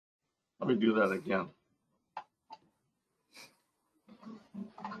Let me do that again.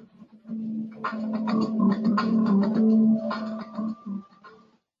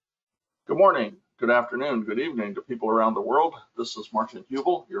 Good morning, good afternoon, good evening to people around the world. This is Martin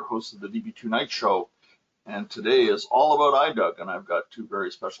Hubel, your host of the Db2Night show. And today is all about IDUG, and I've got two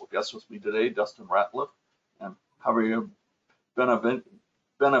very special guests with me today, Dustin Ratliff and Javier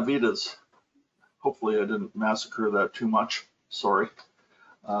Benavides. Hopefully I didn't massacre that too much. Sorry,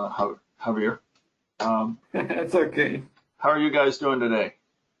 Javier. That's okay. How are you guys doing today?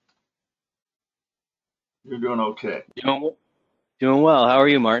 You're doing okay. Doing well. How are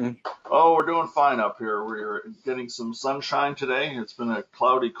you, Martin? Oh, we're doing fine up here. We're getting some sunshine today. It's been a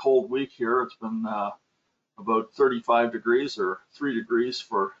cloudy, cold week here. It's been about 35 degrees or 3 degrees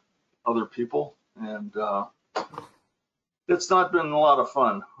for other people. And it's not been a lot of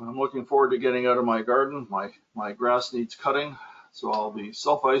fun. I'm looking forward to getting out of my garden. My grass needs cutting, so I'll be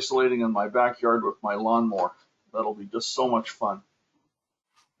self-isolating in my backyard with my lawnmower. That'll be just so much fun.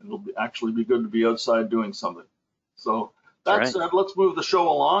 It'll actually be good to be outside doing something. So that said, let's move the show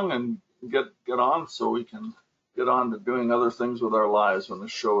along and get on so we can get on to doing other things with our lives when the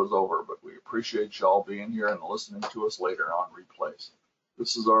show is over. But we appreciate you all being here and listening to us later on replays.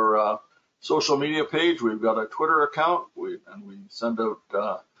 This is our social media page. We've got a Twitter account, and we send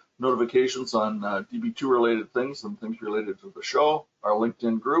out notifications on DB2 related things and things related to the show, our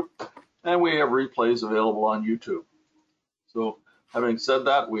LinkedIn group, and we have replays available on YouTube. So having said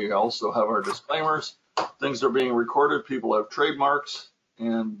that, we also have our disclaimers. Things are being recorded, people have trademarks,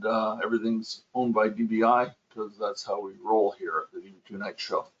 and everything's owned by DBI because that's how we roll here at the Db2Night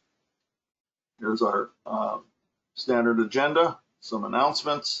show. Here's our standard agenda, some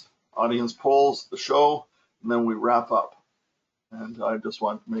announcements, audience polls, the show, and then we wrap up. And I just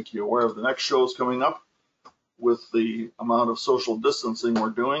want to make you aware of the next shows coming up. With the amount of social distancing we're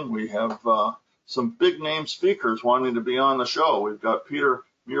doing, we have some big name speakers wanting to be on the show. We've got Peter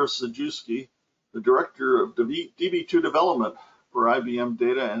Mirosajewski, the Director of DB2 Development for IBM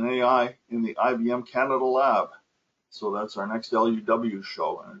Data and AI in the IBM Canada Lab. So that's our next LUW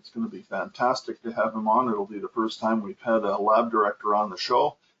show, and it's going to be fantastic to have him on. It'll be the first time we've had a lab director on the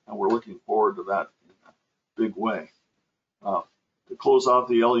show, and we're looking forward to that in a big way. To close out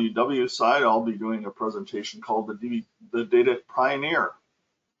the LUW side, I'll be doing a presentation called the Data Pioneer.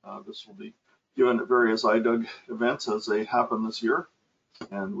 This will be given at various IDUG events as they happen this year.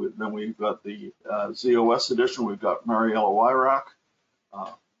 And then we've got the ZOS edition. We've got Mariella Wyrak,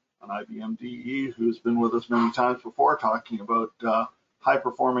 an IBM DE who's been with us many times before, talking about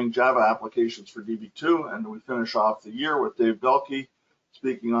high-performing Java applications for DB2. And we finish off the year with Dave Belke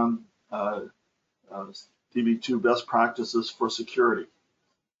speaking on DB2 best practices for security.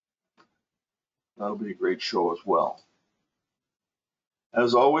 That'll be a great show as well.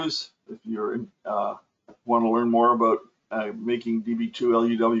 As always, if you want to learn more about making DB2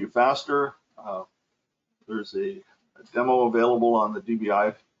 LUW faster, there's a demo available on the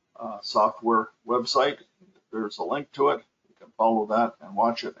DBI software website. There's a link to it. You can follow that and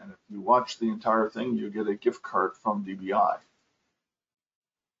watch it. And if you watch the entire thing, you get a gift card from DBI.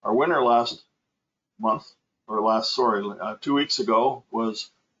 Our winner last month, or 2 weeks ago, was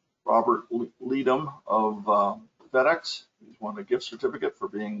Robert Leadham of FedEx. He's won a gift certificate for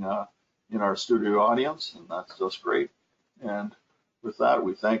being in our studio audience, and that's just great. And with that,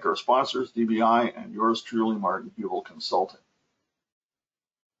 we thank our sponsors, DBI, and yours truly, Martin Hubel Consulting.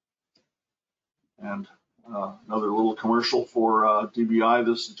 And another little commercial for DBI.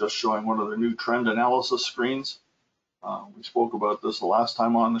 This is just showing one of their new trend analysis screens. We spoke about this the last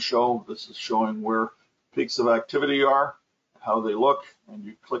time on the show. This is showing where peaks of activity are, how they look, and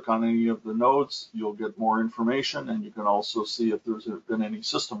you click on any of the nodes, you'll get more information, and you can also see if there's been any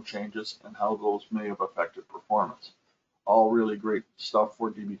system changes and how those may have affected performance. All really great stuff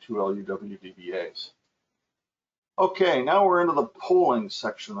for DB2 LUW DBAs. Okay, now we're into the polling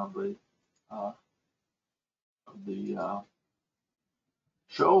section of the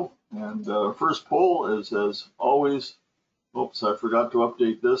show, and the first poll is, as always, oops, I forgot to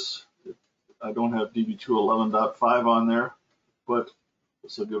update this. I don't have DB2 11.5 on there, but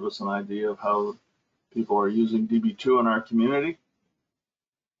this will give us an idea of how people are using DB2 in our community.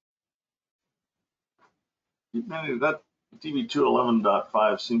 That DB2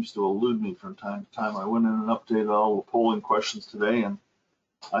 11.5 seems to elude me from time to time. I went in and updated all the polling questions today, and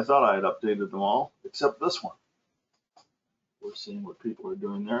I thought I had updated them all, except this one. We're seeing what people are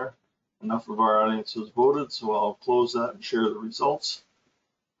doing there. Enough of our audience has voted, so I'll close that and share the results.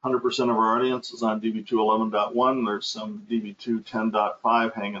 100% of our audience is on DB2 11.1. There's some DB2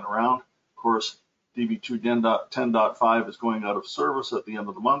 10.5 hanging around. Of course, DB210.5 is going out of service at the end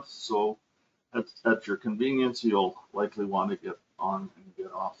of the month, so at your convenience, you'll likely want to get on and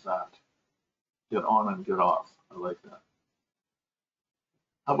get off that. Get on and get off. I like that.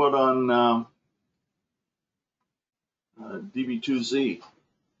 How about on DB2Z?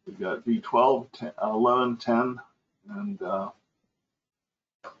 We've got V12, 10, 11, 10, and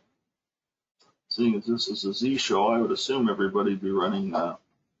seeing as this is a Z show, I would assume everybody would be running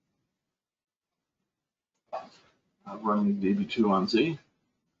running DB2 on Z.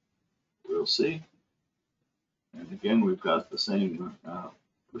 We'll see. And again, we've got the same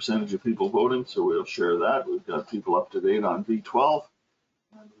percentage of people voting, so we'll share that. We've got people up to date on V12,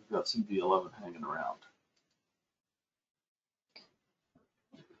 and we've got some V11 hanging around.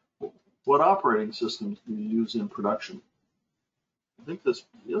 What operating systems do you use in production? I think this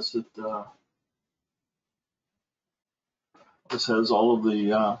has all of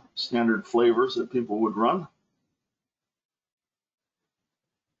the standard flavors that people would run.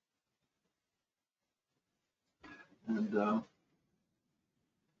 And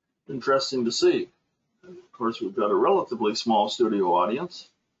interesting to see. And of course, we've got a relatively small studio audience,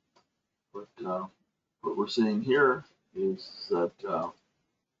 but what we're seeing here is that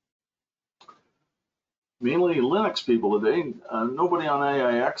mainly Linux people today. Nobody on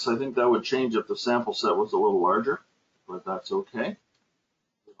AIX. I think that would change if the sample set was a little larger, but that's okay.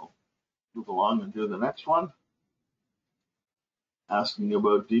 We'll move along and do the next one. Asking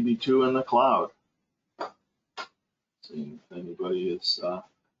about DB2 in the cloud. Seeing if anybody is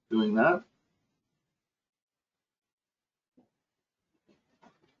doing that.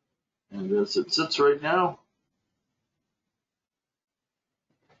 And as it sits right now,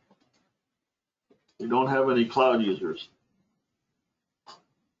 we don't have any cloud users.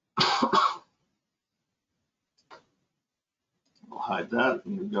 I'll hide that,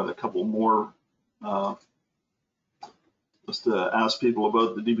 and we've got a couple more just to ask people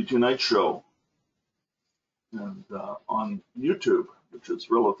about the Db2Night show. And on YouTube, which is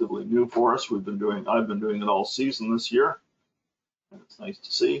relatively new for us. I've been doing it all season this year, and it's nice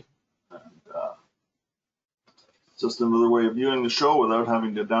to see. And it's just another way of viewing the show without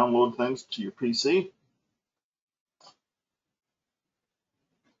having to download things to your PC.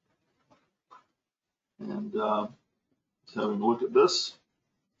 And just having a look at this,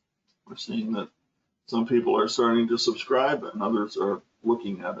 we're seeing that some people are starting to subscribe and others are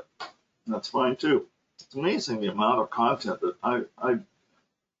looking at it. And that's fine too. It's amazing the amount of content that I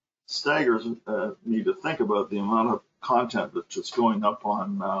staggers me to think about the amount of content that's just going up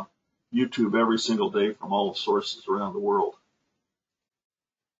on YouTube every single day from all sources around the world.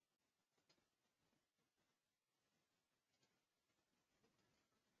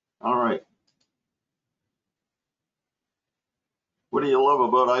 All right. What do you love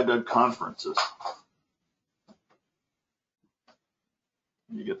about IDUG conferences?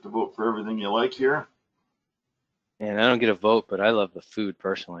 You get to vote for everything you like here. And I don't get a vote, but I love the food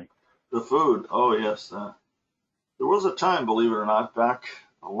personally. The food, oh yes. There was a time, believe it or not, back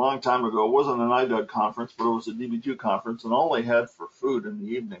a long time ago, it wasn't an IDUG conference, but it was a DB2 conference, and all they had for food in the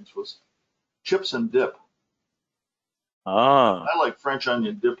evenings was chips and dip. Ah. I like French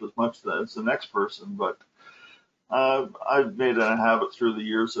onion dip as much as the next person, but I've made it a habit through the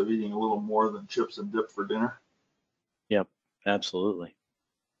years of eating a little more than chips and dip for dinner. Yep, absolutely.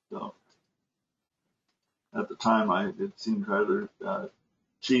 So at the time, it seemed rather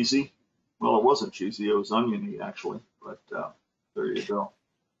cheesy. Well, it wasn't cheesy; it was oniony actually. But there you go.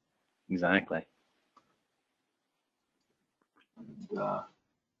 Exactly. And,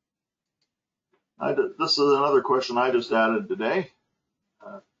 this is another question I just added today,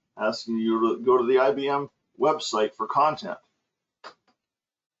 asking you to go to the IBM website for content.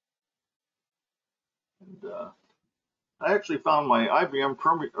 And I actually found my IBM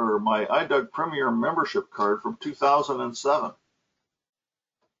my IDUG Premier membership card from 2007.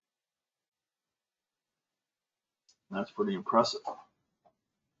 That's pretty impressive.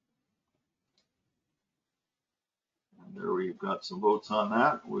 And there we've got some votes on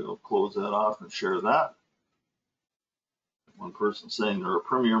that. We'll close that off and share that. One person saying they're a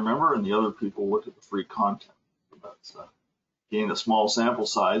Premier member, and the other people look at the free content. So that's again a small sample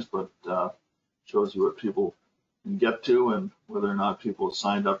size, but shows you what people can get to and whether or not people have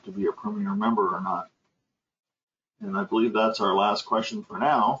signed up to be a Premier member or not. And I believe that's our last question for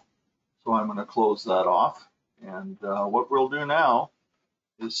now. So I'm going to close that off. And what we'll do now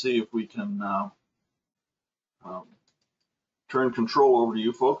is see if we can turn control over to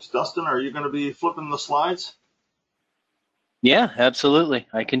you folks. Dustin, are you going to be flipping the slides? Yeah, absolutely.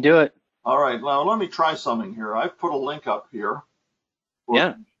 I can do it. All right. Now let me try something here. I've put a link up here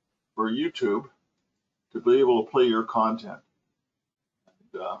for YouTube. to be able to play your content.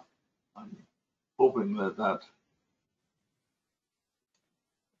 And, I'm hoping that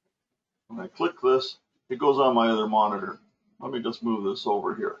when I click this, it goes on my other monitor. Let me just move this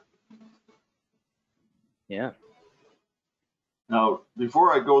over here. Yeah. Now,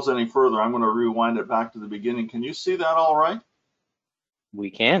 before it goes any further, I'm going to rewind it back to the beginning. Can you see that all right? We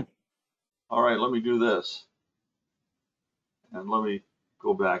can. All right, let me do this. And let me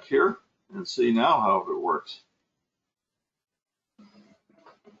go back here and see now how it works.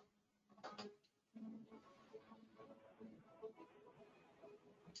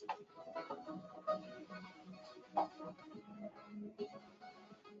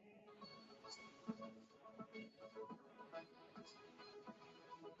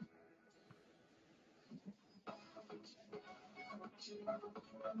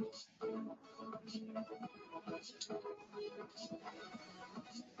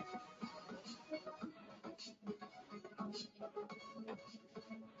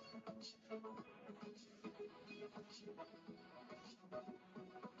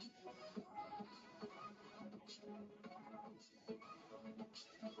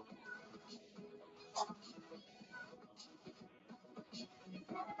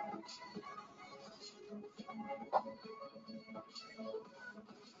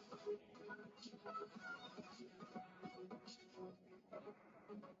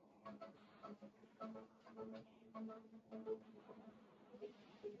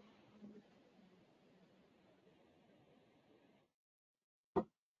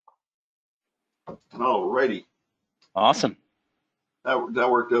 All righty. Awesome. That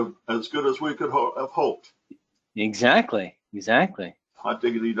worked out as good as we could have hoped. Exactly. Exactly. Hot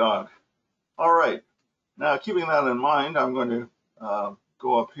diggity dog. All right. Now, keeping that in mind, I'm going to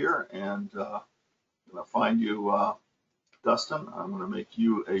go up here and I'm going to find you, Dustin. I'm going to make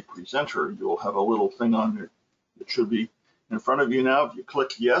you a presenter. You'll have a little thing on there that should be in front of you now. If you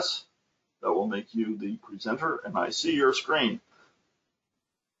click yes, that will make you the presenter, and I see your screen.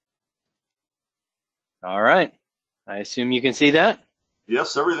 All right. I assume you can see that?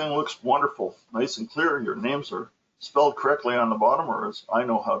 Yes, everything looks wonderful, nice and clear. Your names are spelled correctly on the bottom, or as I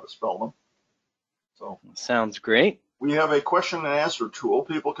know how to spell them. So sounds great. We have a question and answer tool.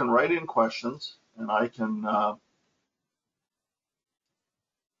 People can write in questions, and I can I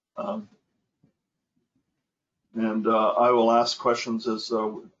will ask questions as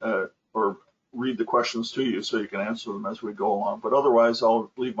or read the questions to you so you can answer them as we go along. But otherwise,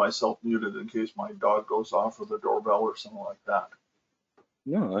 I'll leave myself muted in case my dog goes off or the doorbell or something like that.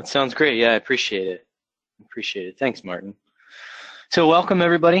 No, that sounds great. Yeah, I appreciate it. Appreciate it. Thanks, Martin. So welcome,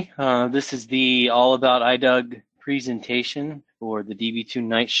 everybody. This is the All About IDUG presentation for the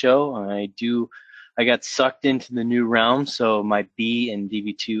Db2Night show. I got sucked into the new realm, so my B in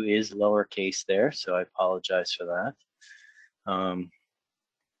Db2 is lowercase there, so I apologize for that.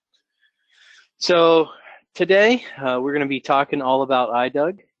 So today we're going to be talking all about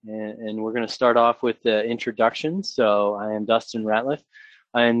IDUG, and we're going to start off with the introduction. So I am Dustin Ratliff.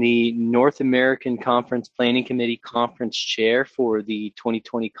 I am the North American Conference Planning Committee Conference Chair for the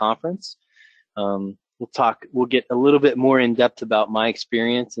 2020 conference. We'll get a little bit more in depth about my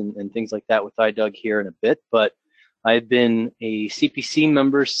experience and things like that with IDUG here in a bit, but I've been a CPC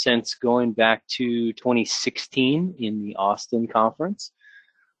member since going back to 2016 in the Austin conference,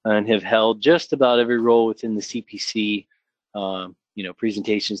 and have held just about every role within the CPC,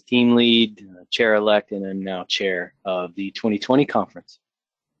 presentations team lead, chair-elect, and I'm now chair of the 2020 conference.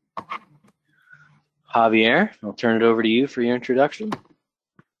 Javier, I'll turn it over to you for your introduction.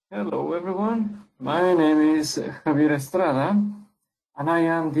 Hello, everyone. My name is Javier Estrada, and I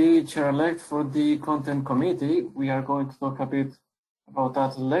am the chair-elect for the content committee. We are going to talk a bit about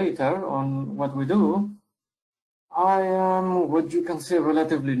that later on what we do. I am what you can say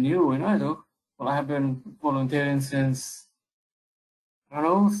relatively new in IDUG. Well, I have been volunteering since, I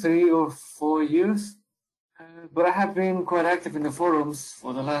don't know, 3 or 4 years, but I have been quite active in the forums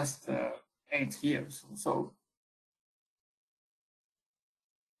for the last 8 years or so.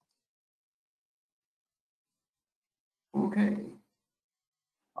 Okay.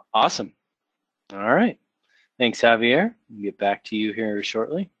 Awesome. All right. Thanks, Javier. We'll get back to you here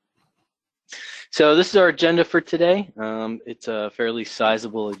shortly. So this is our agenda for today. It's a fairly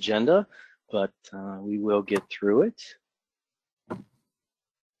sizable agenda, but we will get through it.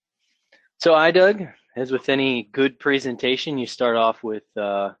 So IDUG, as with any good presentation, you start off with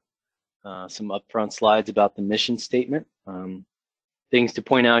some upfront slides about the mission statement. Things to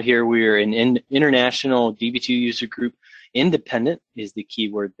point out here, we're an international Db2 user group. Independent is the key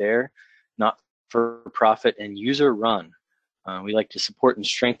word there, not for profit and user run. We like to support and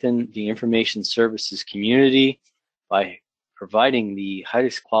strengthen the information services community by providing the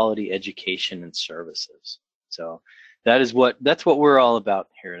highest quality education and services. So that's what we're all about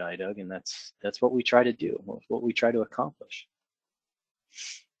here at IDUG, and that's what we try to do, what we try to accomplish.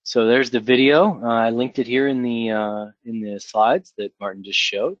 So there's the video. I linked it here in the slides that Martin just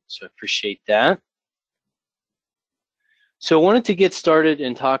showed, so I appreciate that. So I wanted to get started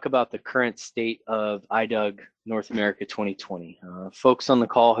and talk about the current state of IDUG North America 2020. Folks on the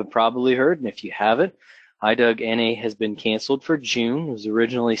call have probably heard, and if you haven't, IDUG NA has been canceled for June. It was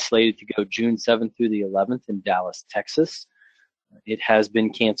originally slated to go June 7th through the 11th in Dallas, Texas. It has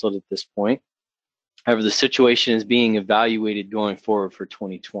been canceled at this point. However, the situation is being evaluated going forward for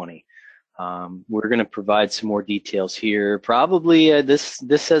 2020. We're going to provide some more details here. Probably this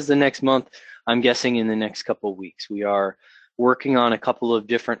says the next month. I'm guessing in the next couple of weeks. We are working on a couple of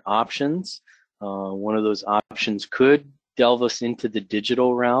different options. One of those options could delve us into the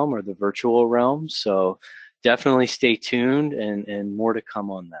digital realm or the virtual realm. So definitely stay tuned and more to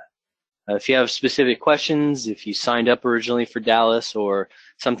come on that. If you have specific questions, if you signed up originally for Dallas or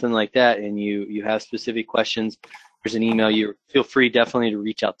something like that and you have specific questions, there's an email. You feel free definitely to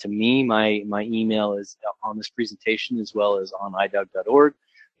reach out to me. My email is on this presentation as well as on idug.org.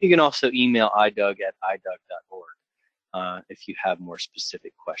 You can also email idug@idug.org if you have more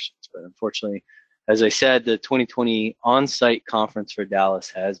specific questions. But unfortunately, as I said, the 2020 on-site conference for Dallas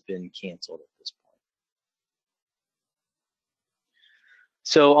has been canceled at this point.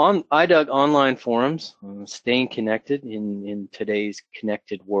 So on IDUG online forums, staying connected in today's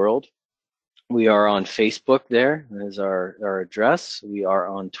connected world. We are on Facebook there as our address. We are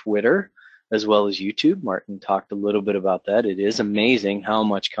on Twitter as well as YouTube. Martin talked a little bit about that. It is amazing how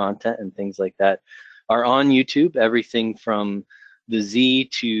much content and things like that are on YouTube. Everything from the Z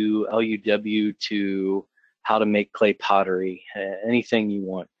to LUW to how to make clay pottery. Anything you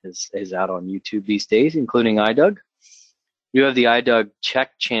want is out on YouTube these days, including IDUG. You have the IDUG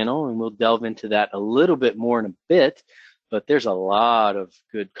Czech channel, and we'll delve into that a little bit more in a bit, but there's a lot of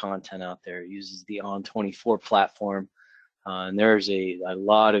good content out there. It uses the On24 platform. And there's a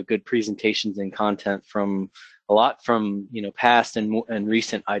lot of good presentations and content from past and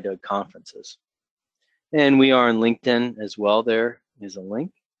recent IDUG conferences. And we are on LinkedIn as well. There is a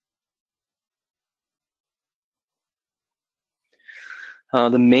link.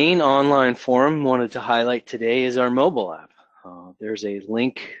 The main online forum wanted to highlight today is our mobile app. There's a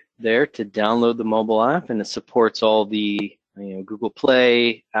link there to download the mobile app, and it supports all the Google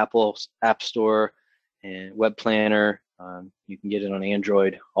Play, Apple App Store, and Web Planner. You can get it on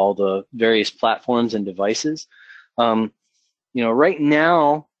Android, all the various platforms and devices. Right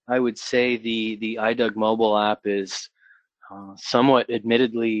now, I would say the IDUG mobile app is somewhat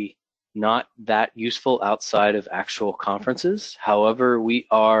admittedly not that useful outside of actual conferences. However, we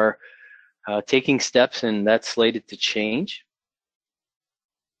are taking steps, and that's slated to change.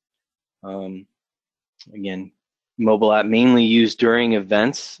 Again, mobile app mainly used during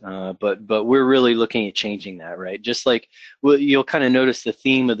events, but we're really looking at changing that, right? Just like you'll kind of notice the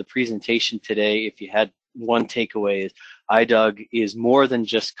theme of the presentation today, if you had one takeaway, is IDUG is more than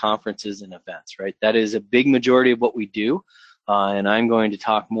just conferences and events, right? That is a big majority of what we do, and I'm going to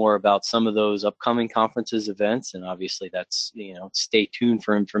talk more about some of those upcoming conferences, events, and obviously that's, stay tuned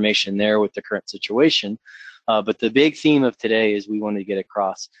for information there with the current situation. But the big theme of today is we want to get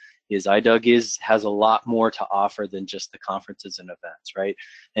across is IDUG has a lot more to offer than just the conferences and events, right?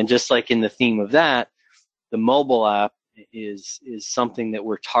 And just like in the theme of that, the mobile app is something that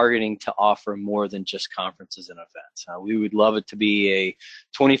we're targeting to offer more than just conferences and events. We would love it to be a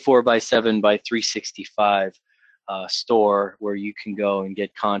 24/7 by 365 store where you can go and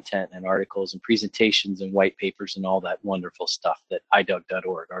get content and articles and presentations and white papers and all that wonderful stuff that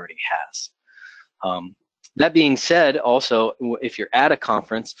idug.org already has. That being said, also, if you're at a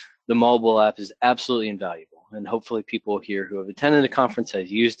conference, the mobile app is absolutely invaluable, and hopefully people here who have attended a conference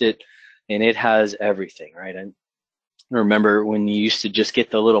has used it, and it has everything, right? I remember when you used to just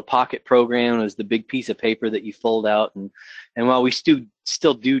get the little pocket program. It was the big piece of paper that you fold out, and while we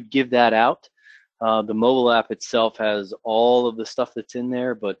still do give that out, the mobile app itself has all of the stuff that's in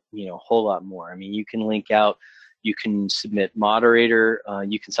there, but a whole lot more. I mean, you can link out, you can submit moderator,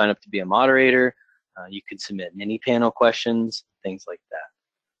 you can sign up to be a moderator, you can submit mini panel questions, things like that.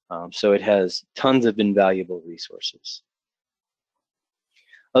 So it has tons of invaluable resources.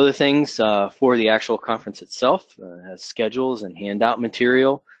 Other things for the actual conference itself, it has schedules and handout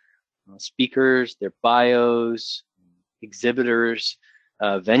material, speakers, their bios, exhibitors,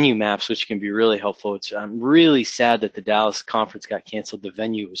 venue maps, which can be really helpful. I'm really sad that the Dallas conference got canceled. The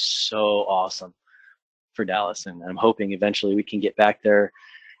venue was so awesome. for Dallas, and I'm hoping eventually we can get back there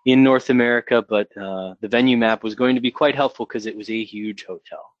in North America. But the venue map was going to be quite helpful because it was a huge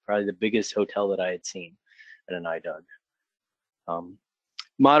hotel, probably the biggest hotel that I had seen at an IDUG.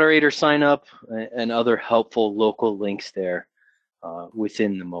 Moderator sign up and other helpful local links there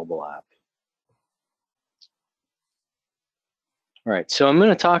within the mobile app. All right, so I'm going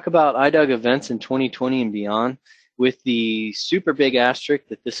to talk about IDUG events in 2020 and beyond, with the super big asterisk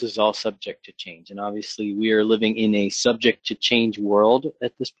that this is all subject to change. And obviously we are living in a subject to change world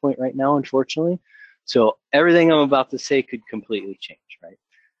at this point right now, unfortunately. So everything I'm about to say could completely change, right?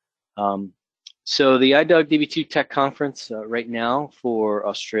 So the IDUG DB2 Tech Conference right now for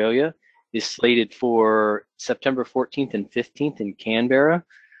Australia is slated for September 14th and 15th in Canberra,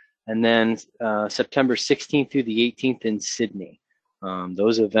 and then September 16th through the 18th in Sydney.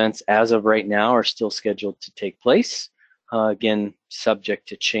 Those events, as of right now, are still scheduled to take place. Again, subject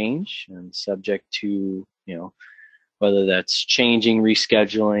to change and subject to, whether that's changing,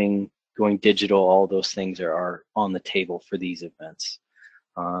 rescheduling, going digital, all those things are on the table for these events.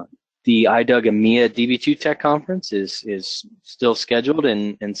 The IDUG EMEA DB2 Tech Conference is still scheduled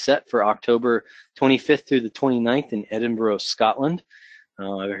and set for October 25th through the 29th in Edinburgh, Scotland.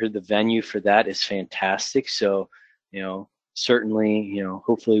 I've heard the venue for that is fantastic. So, certainly,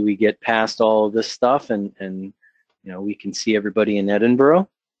 hopefully we get past all of this stuff and we can see everybody in Edinburgh.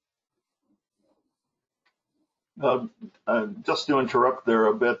 Just to interrupt there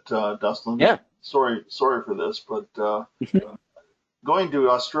a bit, Dustin. Yeah. Sorry for this, but going to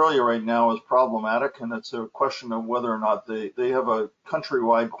Australia right now is problematic, and it's a question of whether or not they have a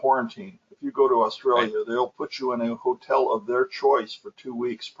countrywide quarantine. If you go to Australia, right, they'll put you in a hotel of their choice for 2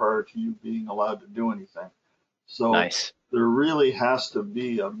 weeks prior to you being allowed to do anything. So nice. There really has to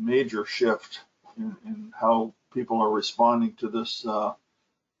be a major shift in how people are responding to this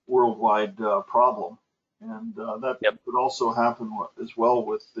worldwide problem. And that could also happen as well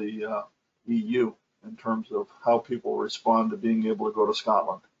with the EU in terms of how people respond to being able to go to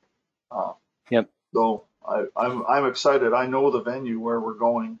Scotland. So I'm excited. I know the venue where we're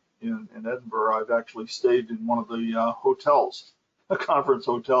going in Edinburgh. I've actually stayed in one of the hotels, a conference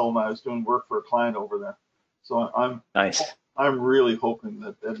hotel, and I was doing work for a client over there. So I'm really hoping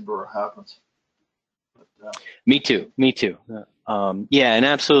that Edinburgh happens. But, Me too. Yeah, and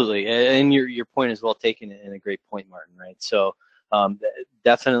absolutely. And your point is well taken and a great point, Martin, right? So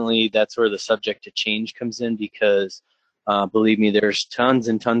definitely that's where the subject to change comes in, because believe me, there's tons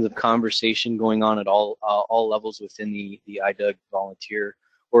and tons of conversation going on at all levels within the IDUG volunteer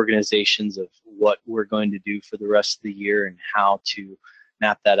organizations of what we're going to do for the rest of the year and how to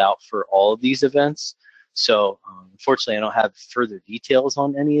map that out for all of these events. So unfortunately, I don't have further details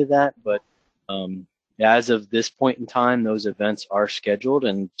on any of that, but as of this point in time, those events are scheduled,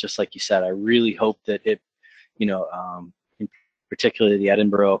 and just like you said, I really hope that it, particularly the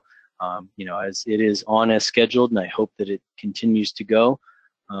Edinburgh, as it is on as scheduled, and I hope that it continues to go.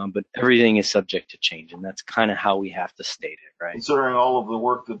 But everything is subject to change, and that's kind of how we have to state it, right? Considering all of the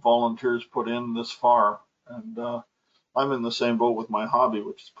work that volunteers put in this far, and I'm in the same boat with my hobby,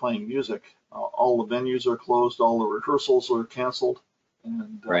 which is playing music. All the venues are closed, all the rehearsals are canceled,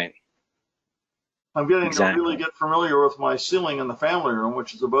 and right. I'm getting to really get familiar with my ceiling in the family room,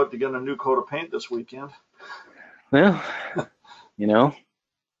 which is about to get a new coat of paint this weekend. Well,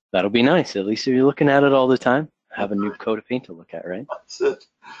 that'll be nice. At least if you're looking at it all the time, have a new coat of paint to look at, right? That's it.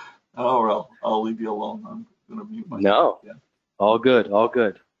 Oh, well, I'll leave you alone. I'm going to mute myself. No, again. All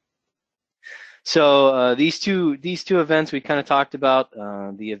good. So these two events we kind of talked about.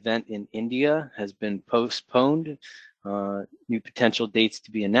 The event in India has been postponed. New potential dates to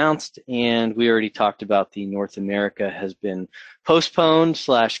be announced, and we already talked about the North America has been postponed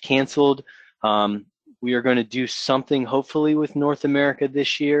 / canceled. We are going to do something hopefully with North America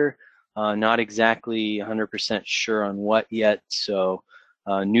this year. Not exactly 100% sure on what yet, so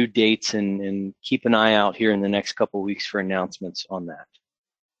new dates, and keep an eye out here in the next couple of weeks for announcements on that.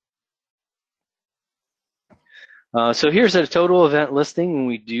 So here's a total event listing when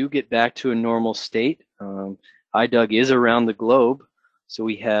we do get back to a normal state. IDUG is around the globe. So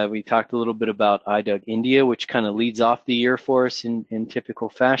we talked a little bit about IDUG India, which kind of leads off the year for us in typical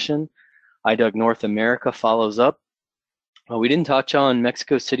fashion. IDUG North America follows up. We didn't touch on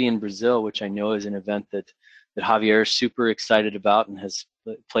Mexico City and Brazil, which I know is an event that Javier is super excited about and has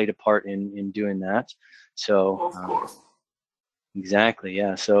played a part in doing that. So of course. Exactly,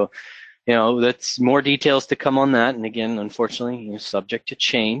 yeah. So that's more details to come on that, and again, unfortunately, subject to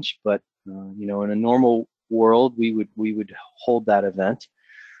change. But in a normal world, we would hold that event.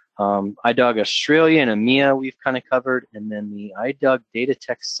 IDUG Australia and EMEA we've kind of covered, and then the IDUG Data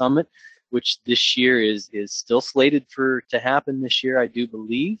Tech Summit, which this year is still slated to happen this year, I do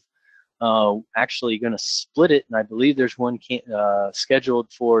believe. Actually going to split it, and I believe there's one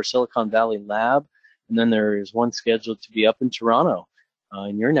scheduled for Silicon Valley Lab, and then there is one scheduled to be up in Toronto,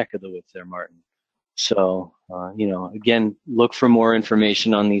 in your neck of the woods there, Martin. So, again, look for more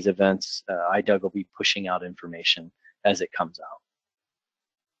information on these events. IDUG will be pushing out information as it comes out.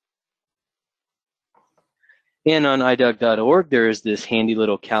 And on idug.org, there is this handy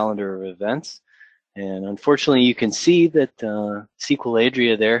little calendar of events. And unfortunately, you can see that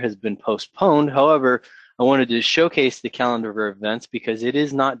Sequeladria there has been postponed. However, I wanted to showcase the calendar of events because it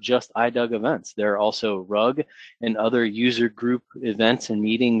is not just IDUG events. There are also RUG and other user group events and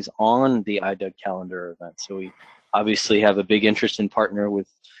meetings on the IDUG calendar events. So we obviously have a big interest in partner with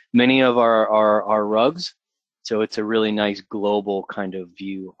many of our RUGs. So it's a really nice global kind of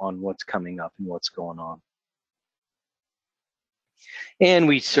view on what's coming up and what's going on. And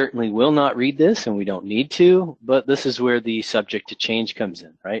we certainly will not read this, and we don't need to, but this is where the subject to change comes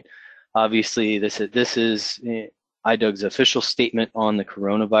in, right? Obviously, this is IDUG's official statement on the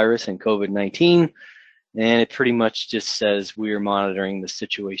coronavirus and COVID-19, and it pretty much just says we are monitoring the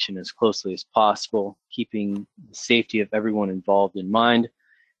situation as closely as possible, keeping the safety of everyone involved in mind,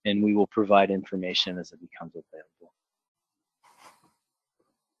 and we will provide information as it becomes available.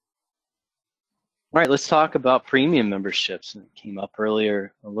 All right, let's talk about premium memberships. It came up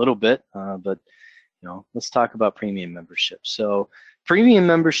earlier a little bit, but let's talk about premium memberships. So premium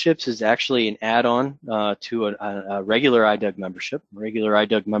memberships is actually an add-on to a regular IDUG membership. A regular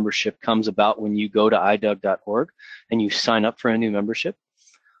IDUG membership comes about when you go to idug.org and you sign up for a new membership.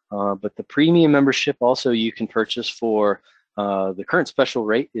 But the premium membership also you can purchase for the current special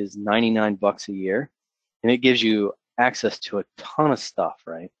rate is $99 a year, and it gives you access to a ton of stuff,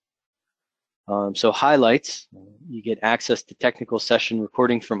 right? So highlights, you get access to technical session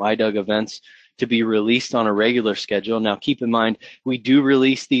recording from IDUG events to be released on a regular schedule. Now keep in mind, we do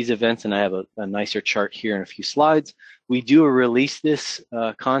release these events, and I have a nicer chart here in a few slides. We do release this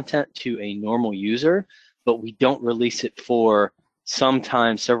content to a normal user, but we don't release it for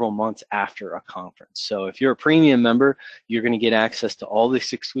sometimes several months after a conference. So if you're a premium member, you're going to get access to all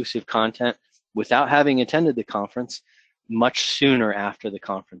this exclusive content without having attended the conference much sooner after the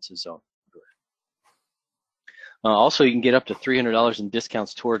conference is over. Also, you can get up to $300 in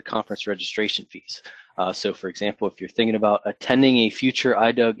discounts toward conference registration fees. So, for example, if you're thinking about attending a future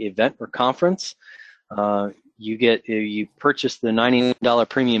IDUG event or conference, you purchase the $99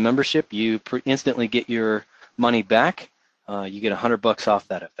 premium membership, you instantly get your money back. You get $100 off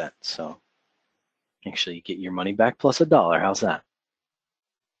that event. So, actually, you get your money back plus $1. How's that?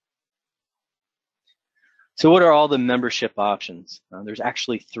 So, what are all the membership options? There's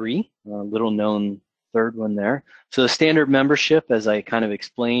actually three, little known third one there. So the standard membership, as I kind of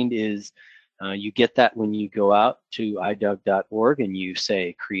explained, is you get that when you go out to idug.org and you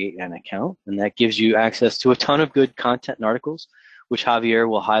say create an account, and that gives you access to a ton of good content and articles, which Javier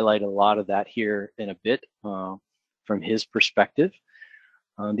will highlight a lot of that here in a bit from his perspective.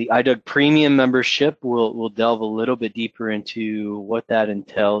 The IDUG Premium membership will delve a little bit deeper into what that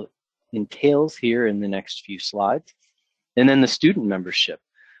entails here in the next few slides. And then the student membership,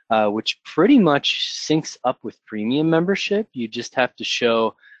 which pretty much syncs up with premium membership. You just have to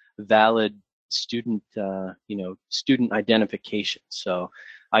show valid student, student identification. So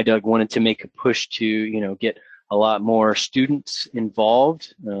IDUG wanted to make a push to, get a lot more students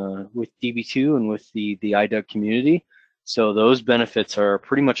involved with DB2 and with the IDUG community. So those benefits are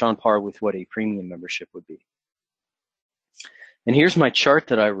pretty much on par with what a premium membership would be. And here's my chart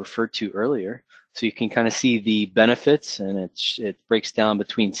that I referred to earlier. So you can kind of see the benefits, and it breaks down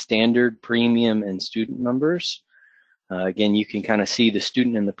between standard, premium, and student members. Again, you can kind of see the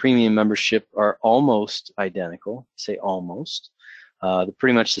student and the premium membership are almost identical. Say almost.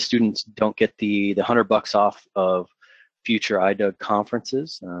 Pretty much the students don't get the $100 off of future IDUG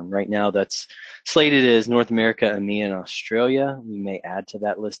conferences. Right now, that's slated as North America, EMEA, and Australia. We may add to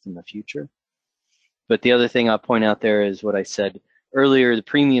that list in the future. But the other thing I'll point out there is what I said earlier. The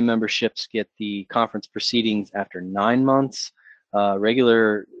premium memberships get the conference proceedings after 9 months.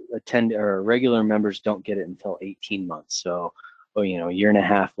 Regular members don't get it until 18 months. So, a year and a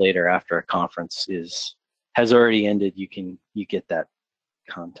half later, after a conference has already ended, you get that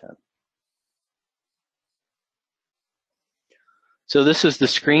content. So this is the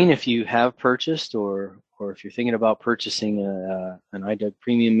screen if you have purchased or if you're thinking about purchasing an IDUG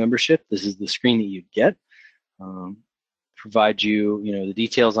Premium membership. This is the screen that you'd get. Provide you, the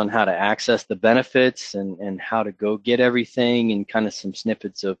details on how to access the benefits and how to go get everything, and kind of some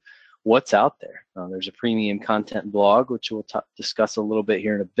snippets of what's out there. There's a premium content blog, which we'll discuss a little bit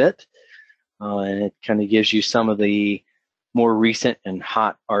here in a bit. and it kind of gives you some of the more recent and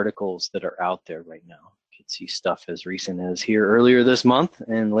hot articles that are out there right now. You can see stuff as recent as here earlier this month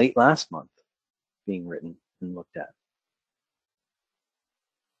and late last month being written and looked at.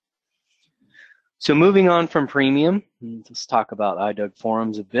 So moving on from premium, let's talk about IDUG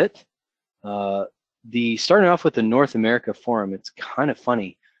forums a bit. Starting off with the North America forum, it's kind of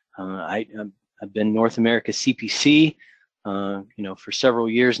funny. I've been North America CPC, for several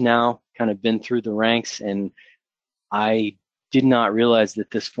years now, kind of been through the ranks, and I did not realize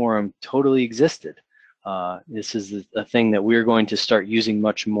that this forum totally existed. This is a thing that we're going to start using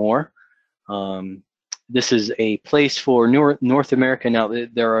much more. This is a place for North America. Now,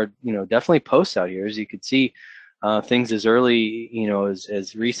 there are, definitely posts out here. As you can see, things as early,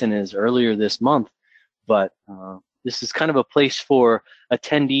 as recent as earlier this month. But this is kind of a place for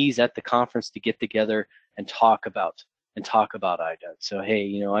attendees at the conference to get together and talk about IDUG. So,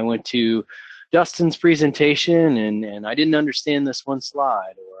 hey, I went to Dustin's presentation and I didn't understand this one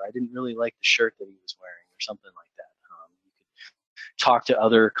slide, or I didn't really like the shirt that he was wearing, or something like that. You could talk to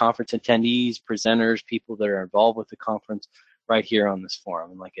other conference attendees, presenters, people that are involved with the conference right here on this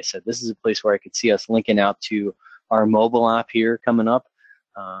forum. And like I said, this is a place where I could see us linking out to our mobile app here coming up,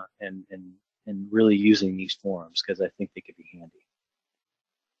 and really using these forums, because I think they could be handy.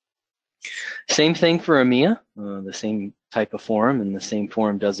 Same thing for EMEA, the same type of forum, and the same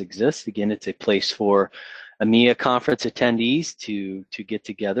forum does exist. Again, it's a place for EMEA conference attendees to get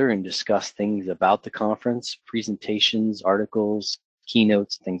together and discuss things about the conference, presentations, articles,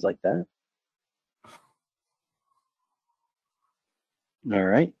 keynotes, things like that. All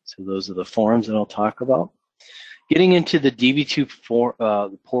right, so those are the forums that I'll talk about. Getting into the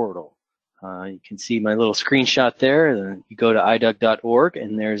Db2 portal. You can see my little screenshot there. You go to idug.org,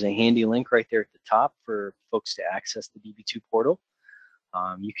 and there's a handy link right there at the top for folks to access the Db2 portal.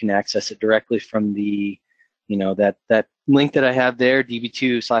 You can access it directly from the, that link that I have there,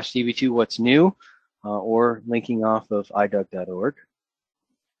 db2/db2 what's new, or linking off of idug.org.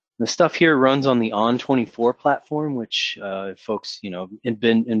 The stuff here runs on the On24 platform, which folks, have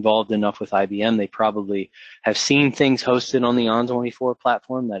been involved enough with IBM, they probably have seen things hosted on the On24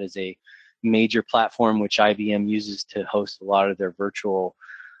 platform. That is a major platform which IBM uses to host a lot of their virtual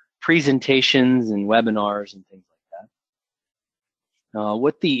presentations and webinars and things like that.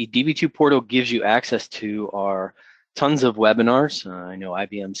 What the Db2 portal gives you access to are tons of webinars. I know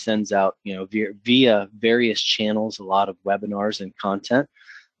IBM sends out, via various channels, a lot of webinars and content,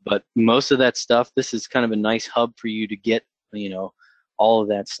 but most of that stuff, this is kind of a nice hub for you to get, all of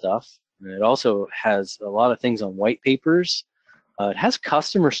that stuff. And it also has a lot of things on white papers. It has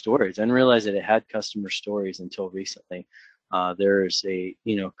customer stories. I didn't realize that it had customer stories until recently. There's a,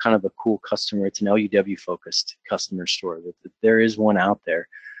 kind of a cool customer. It's an LUW focused customer story. There is one out there,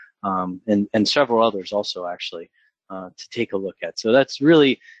 and several others also actually to take a look at. So that's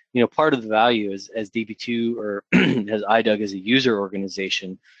really, part of the value is as Db2 or as IDUG as a user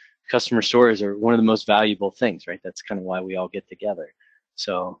organization, customer stories are one of the most valuable things, right? That's kind of why we all get together.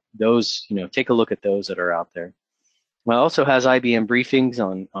 So those, take a look at those that are out there. Well, it also has IBM briefings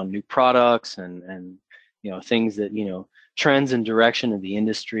on new products and things that, trends and direction of the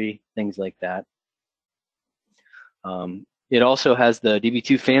industry, things like that. It also has the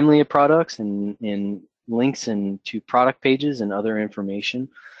Db2 family of products and links to product pages and other information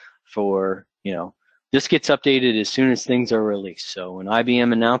for, this gets updated as soon as things are released. So when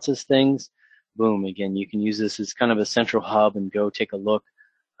IBM announces things, boom, again, you can use this as kind of a central hub and go take a look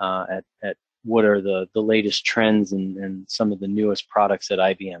at what are the latest trends and some of the newest products that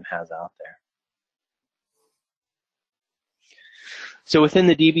IBM has out there. So within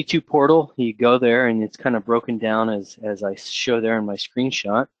the Db2 portal, you go there and it's kind of broken down as I show there in my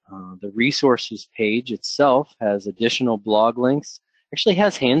screenshot. The resources page itself has additional blog links, actually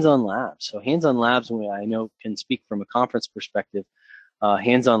has hands-on labs. So hands-on labs, I know, can speak from a conference perspective.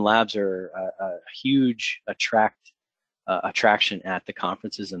 Hands-on labs are a huge attraction at the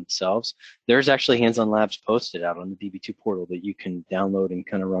conferences themselves. There's actually hands-on labs posted out on the Db2 portal that you can download and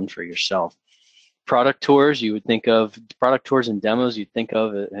kind of run for yourself. Product tours, you would think of product tours and demos, you'd think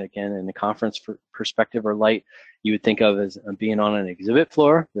of, again, in the conference perspective or light, you would think of as being on an exhibit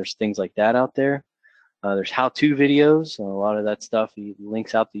floor. There's things like that out there. There's how-to videos. A lot of that stuff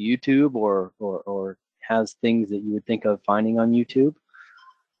links out to YouTube or has things that you would think of finding on YouTube.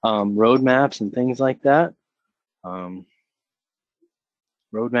 Roadmaps and things like that.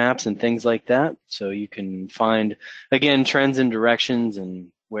 So you can find, again, trends and directions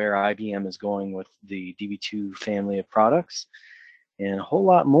and where IBM is going with the Db2 family of products and a whole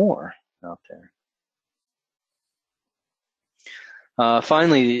lot more out there.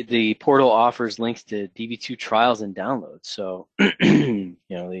 Finally, the portal offers links to DB2 trials and downloads. So, you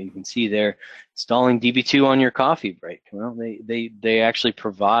can see there, installing DB2 on your coffee break. Well, they actually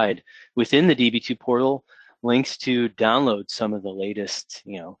provide within the DB2 portal links to download some of the latest,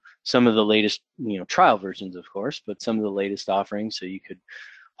 trial versions, of course, but some of the latest offerings. So you could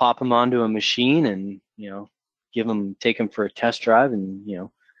pop them onto a machine and, take them for a test drive and,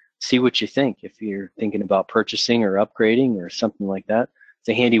 see what you think. If you're thinking about purchasing or upgrading or something like that, it's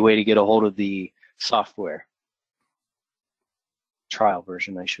a handy way to get a hold of the software. Trial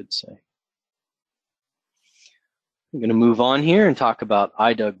version, I should say. I'm going to move on here and talk about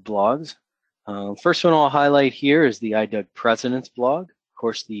IDUG blogs. First one I'll highlight here is the IDUG President's blog. Of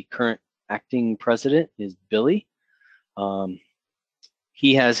course, the current acting president is Billy.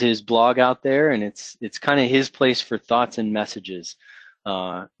 He has his blog out there, and it's kind of his place for thoughts and messages.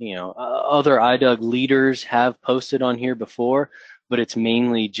 Other IDUG leaders have posted on here before, but it's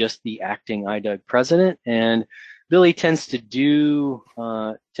mainly just the acting IDUG president, and Billy tends to do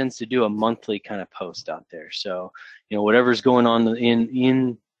a monthly kind of post out there. So, whatever's going on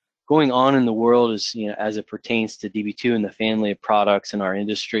in the world is, as it pertains to DB2 and the family of products in our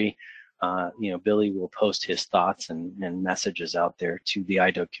industry, Billy will post his thoughts and messages out there to the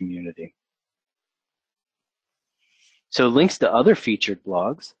IDUG community. So links to other featured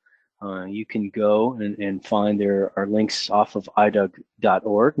blogs, you can go and find there are links off of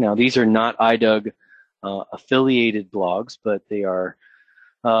IDUG.org. Now, these are not IDUG affiliated blogs, but they are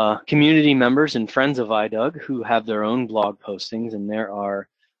community members and friends of IDUG who have their own blog postings, and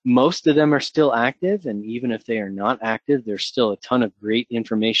most of them are still active, and even if they are not active, there's still a ton of great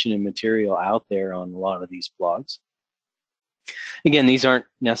information and material out there on a lot of these blogs. Again, these aren't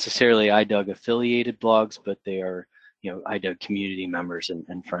necessarily IDUG affiliated blogs, but they are IDUG community members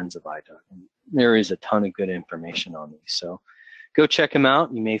and friends of IDUG. And there is a ton of good information on these. So go check them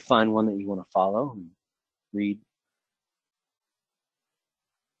out. You may find one that you want to follow and read.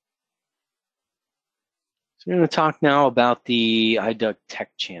 So we're going to talk now about the IDUG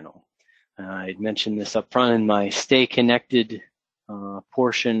Tech channel. I had mentioned this up front in my Stay Connected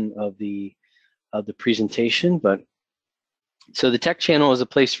portion of the presentation, but so the Tech channel is a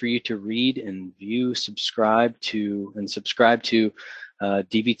place for you to read and view, subscribe to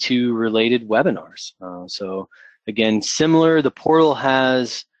DB2 related webinars. So again, similar, the portal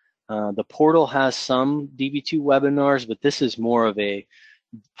has some DB2 webinars, but this is more of a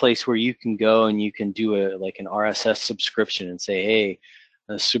place where you can go and you can do an RSS subscription and say, hey,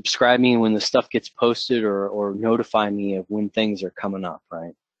 subscribe me when the stuff gets posted, or notify me of when things are coming up,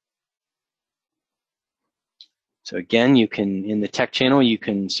 right? So again, you can, in the Tech channel, you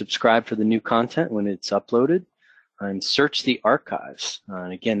can subscribe for the new content when it's uploaded and search the archives.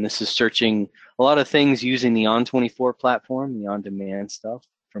 And again, this is searching a lot of things using the On24 platform, the on-demand stuff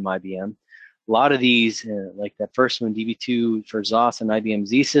from IBM. A lot of these, like that first one, DB2 for ZOS and IBM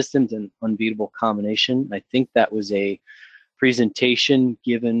Z systems, an unbeatable combination. I think that was a presentation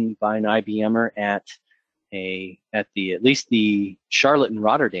given by an IBMer at least the Charlotte and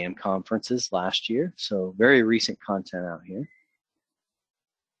Rotterdam conferences last year. So very recent content out here.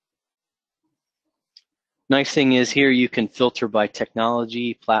 Nice thing is here you can filter by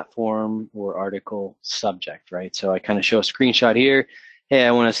technology, platform, or article subject, right? So I kind of show a screenshot here. Hey,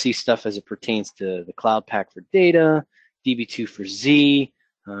 I want to see stuff as it pertains to the Cloud Pak for data, DB2 for Z,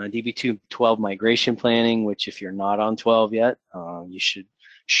 DB2 12 migration planning, which if you're not on 12 yet, you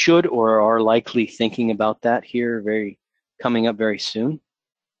should or are likely thinking about that here, coming up very soon.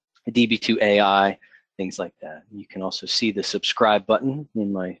 DB2 AI, things like that. You can also see the subscribe button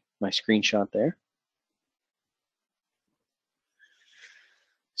in my screenshot there.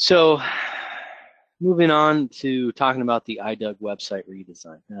 So moving on to talking about the IDUG website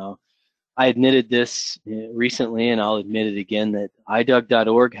redesign. Now, I admitted this recently, and I'll admit it again, that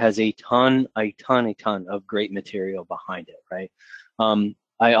IDUG.org has a ton of great material behind it, right?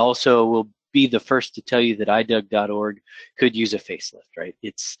 I also will be the first to tell you that IDUG.org could use a facelift, right?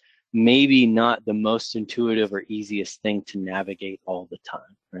 It's maybe not the most intuitive or easiest thing to navigate all the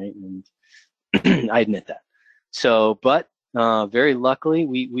time, right? And I admit that. So, but very luckily,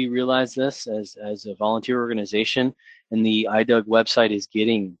 we realize this as a volunteer organization, and the IDUG website is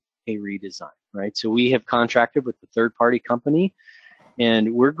getting a redesign, right? So we have contracted with the third-party company,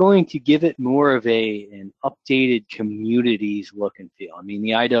 and we're going to give it more of an updated communities look and feel. I mean,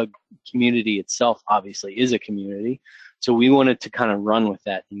 the IDUG community itself obviously is a community, so we wanted to kind of run with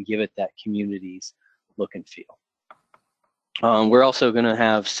that and give it that communities look and feel. We're also going to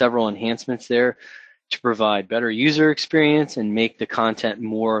have several enhancements there to provide better user experience and make the content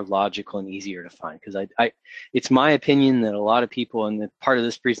more logical and easier to find. Because it's my opinion that a lot of people, and the part of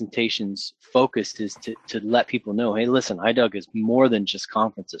this presentation's focus is to let people know, hey, listen, IDUG is more than just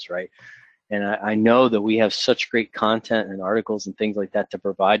conferences, right? And I know that we have such great content and articles and things like that to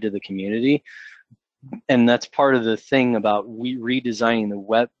provide to the community. And that's part of the thing about redesigning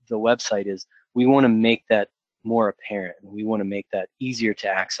the website is we want to make that more apparent. We want to make that easier to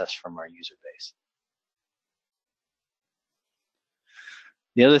access from our user base.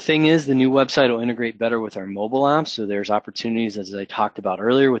 The other thing is the new website will integrate better with our mobile app. So there's opportunities, as I talked about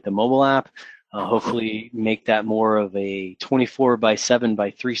earlier, with the mobile app. Hopefully make that more of a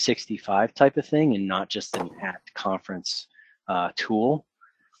 24/7/365 type of thing and not just an at-conference tool.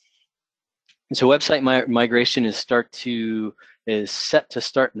 And so website migration is set to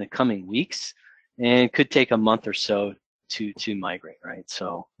start in the coming weeks, and could take a month or so to migrate, right?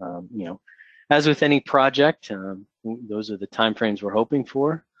 So, you know, as with any project, those are the timeframes we're hoping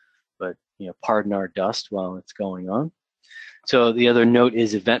for, but, you know, pardon our dust while it's going on. So the other note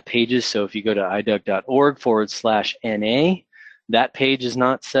is event pages. So if you go to idug.org/NA, that page is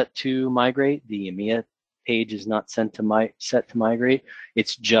not set to migrate. The EMEA page is not set to migrate.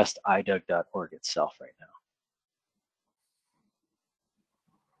 It's just idug.org itself right now.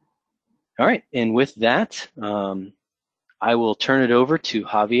 All right, and with that, I will turn it over to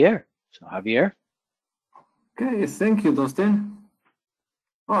Javier. So Javier. Okay, thank you, Dustin.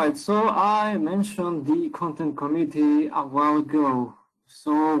 All right, so I mentioned the content committee a while ago.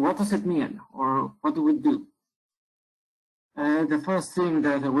 So what does it mean, or what do we do? The first thing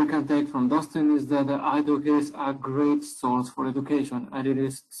that we can take from Dustin is that IDUG is a great source for education, and it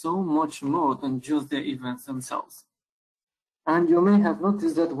is so much more than just the events themselves. And you may have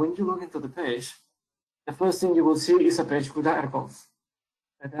noticed that when you log into the page, the first thing you will see is a page with articles.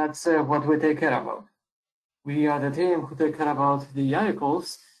 And that's what we take care about. We are the team who take care about the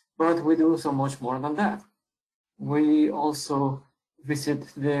articles, but we do so much more than that. We also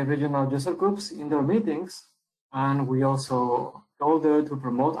visit the regional user groups in their meetings, and we also go there to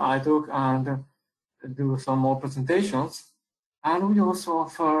promote IDUG and do some more presentations. And we also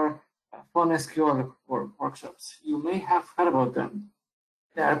offer fun SQL workshops. You may have heard about them.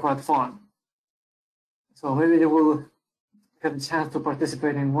 They are quite fun. So maybe you will get a chance to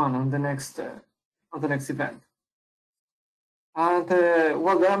participate in one on the next event. And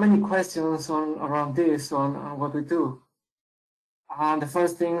well, there are many questions around this, on what we do. And the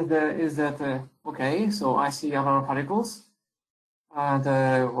first thing is that, okay, so I see a lot of articles, and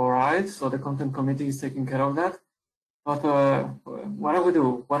all right, so the content committee is taking care of that. But what do we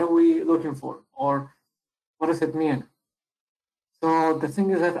do? What are we looking for? Or what does it mean? So the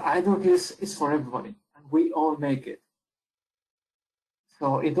thing is that IDUG is for everybody, and we all make it.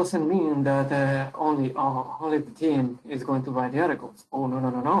 So it doesn't mean that only the team is going to write the articles. Oh,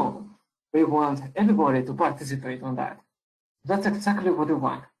 no. We want everybody to participate on that. That's exactly what we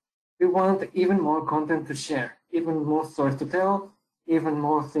want. We want even more content to share, even more stories to tell, even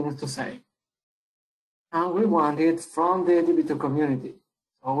more things to say. And we want it from the Db2 community.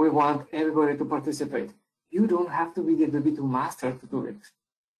 So we want everybody to participate. You don't have to be the Db2 master to do it.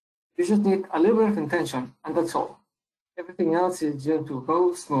 You just need a little bit of intention, and that's all. Everything else is going to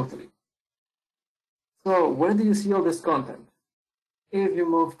go smoothly. So where do you see all this content? If you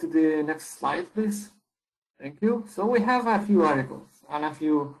move to the next slide, please. Thank you. So we have a few articles and a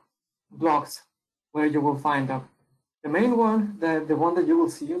few blogs where you will find them. The main one, the one that you will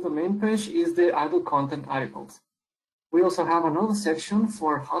see on the main page, is the IDUG content articles. We also have another section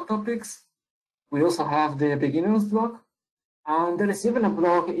for hot topics. We also have the beginners blog, and there is even a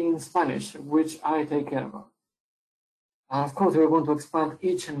blog in Spanish, which I take care of. Of course, we're going to expand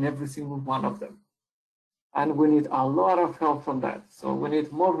each and every single one of them. And we need a lot of help from that. So we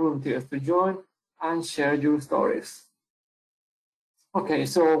need more volunteers to join and share your stories. Okay,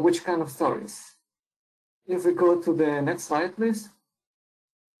 so which kind of stories? If we go to the next slide, please.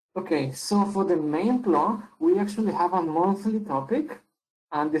 Okay, so for the main blog, we actually have a monthly topic.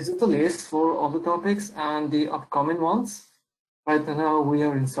 And this is the list for all the topics and the upcoming ones. Right now we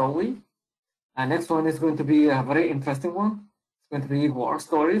are in Solway. And next one is going to be a very interesting one. It's going to be war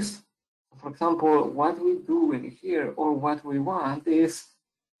stories. For example, what we do in here, or what we want, is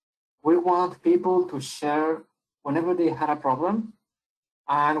we want people to share whenever they had a problem,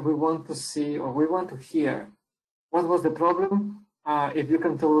 and we want to see, or we want to hear, what was the problem. If you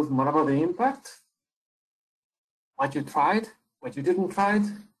can tell us more about the impact, what you tried, what you didn't try,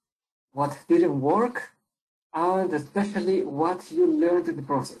 what didn't work, and especially what you learned in the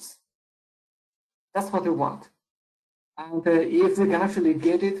process. That's what we want. And if we can actually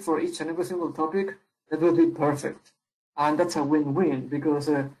get it for each and every single topic, That would be perfect. And that's a win-win because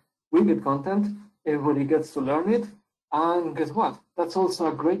we get content, everybody gets to learn it, and guess what? That's also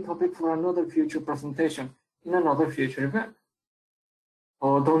a great topic for another future presentation in another future event.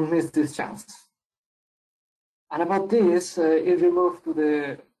 So don't miss this chance. And about this, if you move to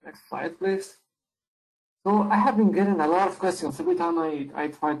the next slide, please. So I have been getting a lot of questions every time I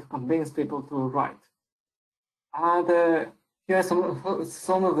try to convince people to write. And here are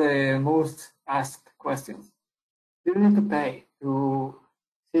some of the most asked questions. Do you need to pay to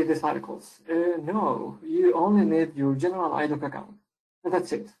see these articles? No, you only need your general IDUG account. And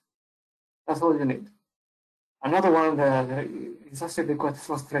that's it. That's all you need. Another one that is actually quite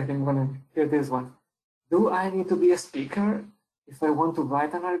frustrating when I hear this one. Do I need to be a speaker if I want to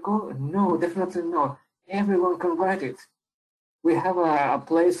write an article? No, definitely not. Everyone can write it. We have a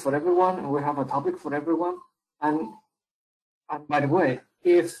place for everyone, and we have a topic for everyone. And by the way,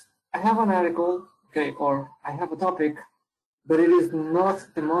 if I have an article, okay, or I have a topic, but it is not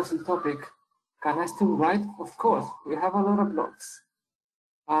the monthly topic, can I still write? Of course, we have a lot of blogs.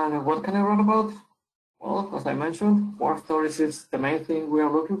 And what can I write about? Well, as I mentioned, war stories is the main thing we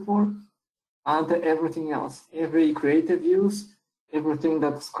are looking for, and everything else, every creative use, everything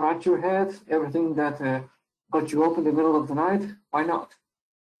that scratched your head, everything that got you up in the middle of the night, why not?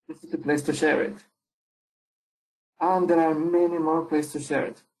 This is the place to share it. And there are many more places to share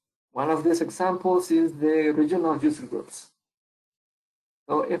it. One of these examples is the regional user groups.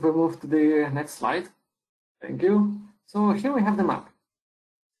 So if we move to the next slide, thank you. So here we have the map.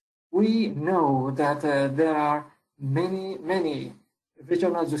 We know that there are many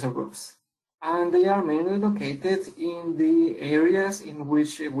regional user groups, and they are mainly located in the areas in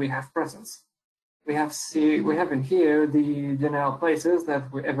which we have presence. We have in here the general places that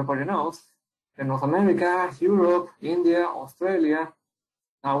everybody knows: North America, Europe, India, Australia.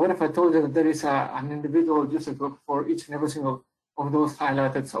 Now, what if I told you that there is an individual user group for each and every single of those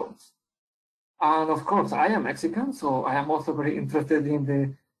highlighted zones? And of course, I am Mexican, so I am also very interested in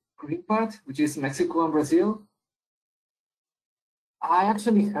the green part, which is Mexico and Brazil. I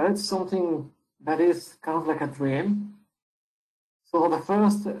actually heard something that is kind of like a dream. So in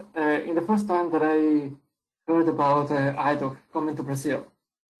the first time that I heard about IDUG coming to Brazil,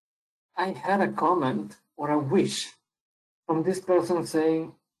 I had a comment or a wish from this person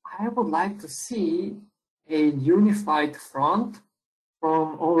saying, I would like to see a unified front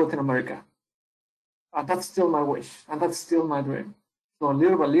from all Latin America. That's still my wish, and that's still my dream. So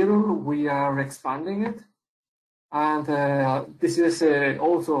little by little, we are expanding it. And this is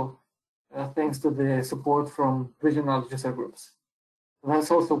also thanks to the support from regional user groups.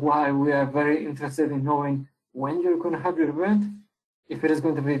 That's also why we are very interested in knowing when you're going to have your event. If it is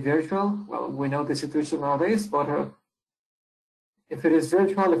going to be virtual, well, we know the situation nowadays, but if it is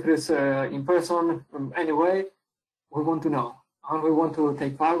virtual, if it is in person, anyway, we want to know. And we want to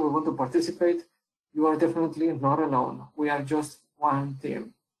take part, we want to participate. You are definitely not alone. We are just one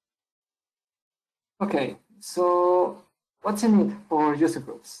team. Okay, so what's in it for user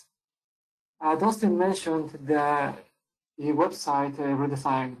groups? Dustin mentioned the website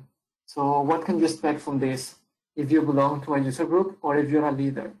redesign. So what can you expect from this if you belong to a user group or if you're a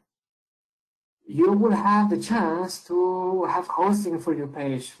leader? You will have the chance to have hosting for your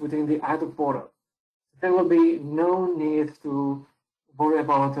page within the IDUG portal. There will be no need to worry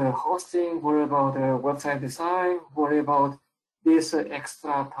about hosting, worry about website design, worry about this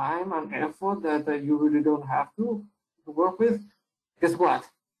extra time and effort that you really don't have to work with. Guess what?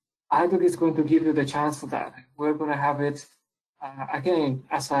 IDUG is going to give you the chance for that. We're going to have it again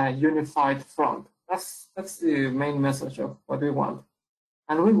as a unified front. That's the main message of what we want.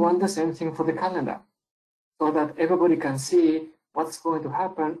 And we want the same thing for the calendar, so that everybody can see what's going to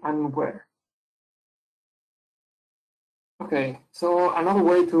happen and where. Okay, so another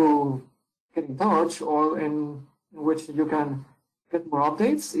way to get in touch or in which you can get more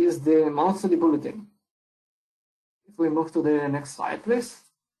updates is the monthly bulletin. If we move to the next slide, please.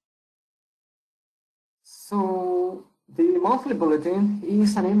 So the monthly bulletin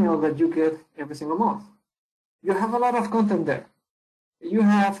is an email that you get every single month. You have a lot of content there. You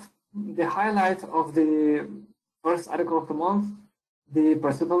have the highlight of the first article of the month, the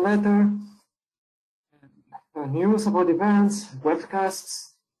personal letter, news about events,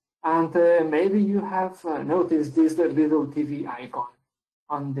 webcasts, and maybe you have noticed this little TV icon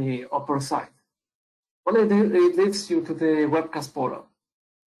on the upper side. Well, it leads you to the webcast portal.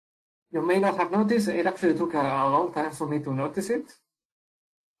 You may not have noticed, it actually took a long time for me to notice it.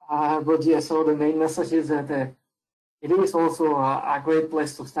 But yeah, so the main message is that it is also a great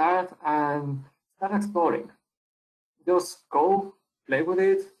place to start and start exploring. Just go, play with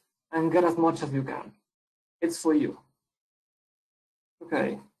it, and get as much as you can. it's for you.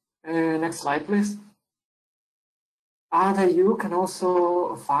 Okay, next slide, please. And you can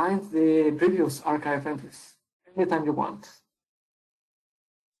also find the previous archive entries anytime you want.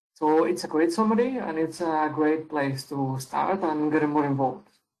 So it's a great summary, and it's a great place to start and get more involved.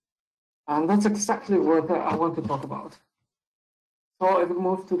 And that's exactly what I want to talk about. So if we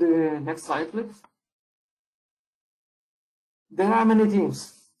move to the next slide, please. There are many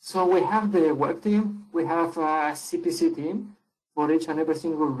teams. So we have the web team, we have a CPC team for each and every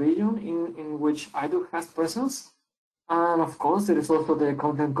single region in which IDUG has presence. And of course, there is also the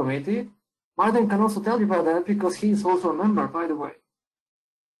content committee. Martin can also tell you about that because he is also a member, by the way.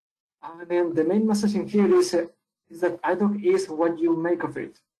 I mean, the main message in here is that IDUG is what you make of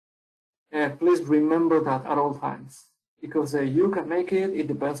it. Please remember that at all times, because you can make it, it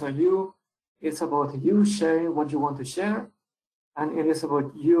depends on you. It's about you sharing what you want to share, and it is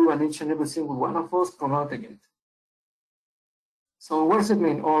about you and each and every single one of us promoting it. So what does it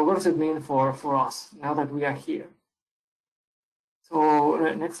mean, or what does it mean for us now that we are here? So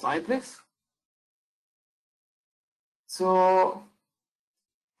next slide, please. So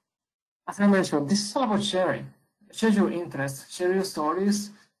as I mentioned, this is all about sharing. Share your interests, share your stories,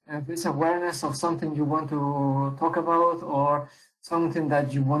 and this awareness of something you want to talk about or something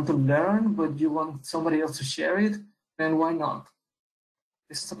that you want to learn, but you want somebody else to share it, then why not?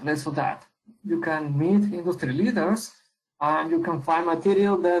 This is a place for that. You can meet industry leaders and you can find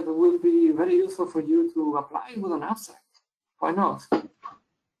material that will be very useful for you to apply with an abstract. Why not?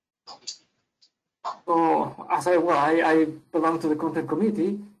 So as I belong to the content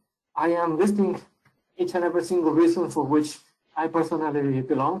committee, I am listing each and every single reason for which I personally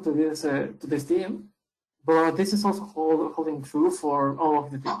belong to this team, but this is also holding true for all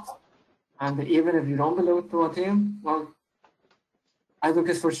of the teams. And even if you don't belong to a team, well, IDUG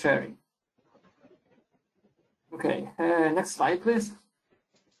is for sharing. Okay, next slide, please.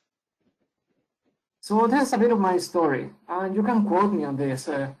 So that's a bit of my story, and you can quote me on this.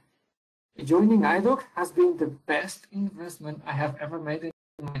 Joining IDUG has been the best investment I have ever made in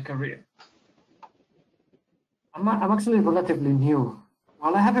my career. I'm actually relatively new.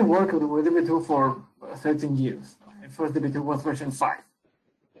 Well, I have been working with Db2 for 13 years. My first Db2 was version 5.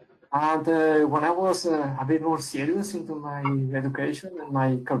 And when I was a bit more serious into my education and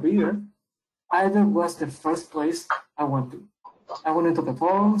my career, IDUG was the first place I went to. I went into the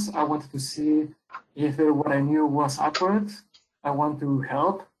forums. I wanted to see if what I knew was accurate. I wanted to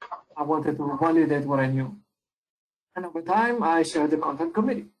help. I wanted to validate what I knew. And over time, I shared the content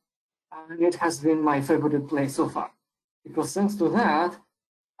committee. And it has been my favorite place so far. Because thanks to that,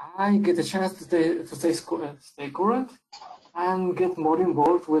 I get a chance to stay current and get more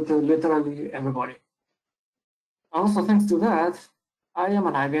involved with literally everybody. Also, thanks to that, I am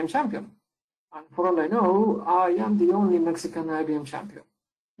an IBM champion. And for all I know, I am the only Mexican IBM champion.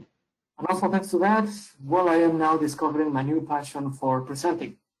 And also thanks to that, well, I am now discovering my new passion for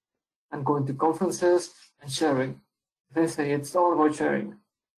presenting and going to conferences and sharing. They say it's all about sharing.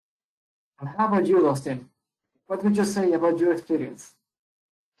 And how about you, Dustin? What would you say about your experience?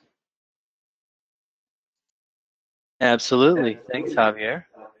 Absolutely. Thanks, Javier.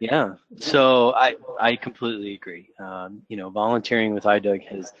 Yeah. So I completely agree. You know, volunteering with IDUG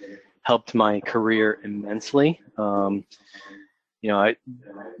has helped my career immensely. You know,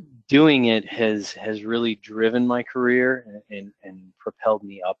 doing it has really driven my career and propelled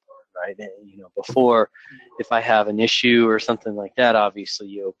me upward, right? And, you know, before, if I have an issue or something like that, obviously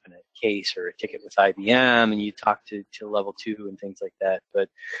you open a case or a ticket with IBM and you talk to level 2 and things like that. But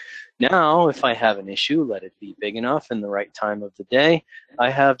now, if I have an issue, let it be big enough in the right time of the day,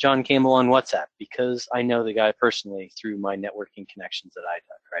 I have John Campbell on WhatsApp because I know the guy personally through my networking connections at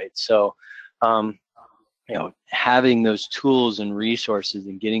IDUG, right? So, you know, having those tools and resources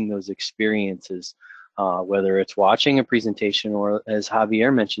and getting those experiences, whether it's watching a presentation or, as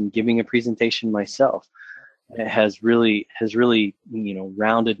Javier mentioned, giving a presentation myself, it has really, you know,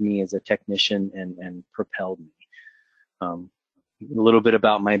 rounded me as a technician and propelled me. A little bit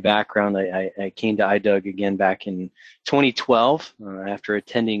about my background. I came to IDUG again back in 2012 after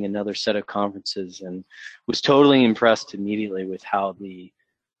attending another set of conferences and was totally impressed immediately with how the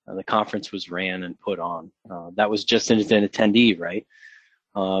conference was ran and put on. That was just as an attendee, right?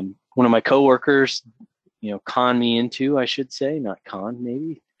 One of my coworkers, you know, conned me into, I should say, not con,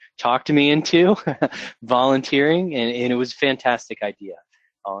 maybe, talked me into volunteering, and it was a fantastic idea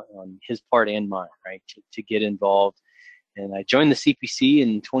on his part and mine, right, to get involved. And I joined the CPC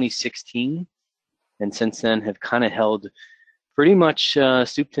in 2016, and since then have kind of held pretty much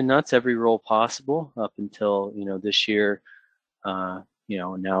soup to nuts every role possible up until, you know, this year. You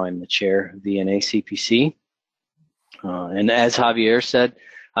know, now I'm the chair of the NA CPC. And as Javier said,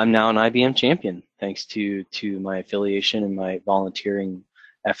 I'm now an IBM champion thanks to my affiliation and my volunteering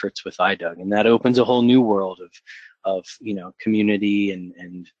efforts with IDUG, and that opens a whole new world of community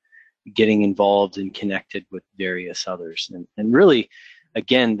and getting involved and connected with various others. And really,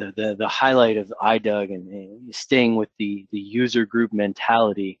 again, the highlight of IDUG and staying with the user group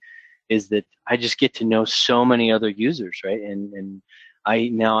mentality is that I just get to know so many other users, right? And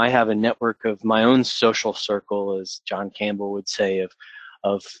I have a network of my own social circle, as John Campbell would say,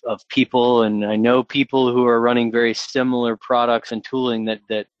 of people, and I know people who are running very similar products and tooling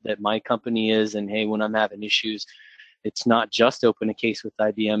that my company is. And hey, when I'm having issues, it's not just open a case with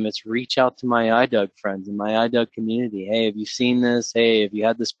IBM, it's reach out to my IDUG friends and my IDUG community. Hey, have you seen this? Hey, have you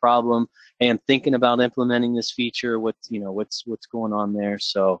had this problem? Hey, I'm thinking about implementing this feature. What's going on there?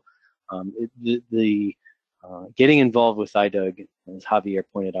 So getting involved with IDUG, as Javier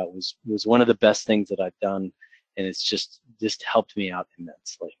pointed out, was one of the best things that I've done, and it's just helped me out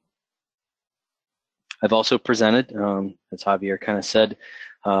immensely. I've also presented, as Javier kind of said,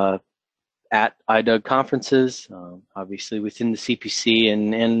 at IDUG conferences, obviously within the CPC,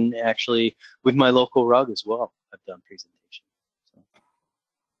 and actually with my local RUG as well. I've done presentations. So.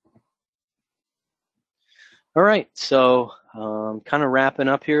 All right, so kind of wrapping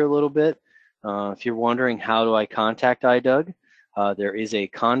up here a little bit. If you're wondering how do I contact IDUG, there is a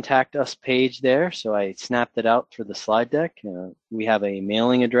contact us page there, so I snapped it out for the slide deck. We have a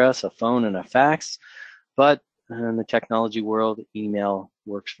mailing address, a phone, and a fax, but in the technology world, email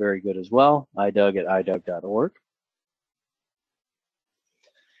works very good as well, idug@idug.org.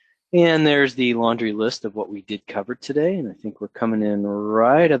 And there's the laundry list of what we did cover today, and I think we're coming in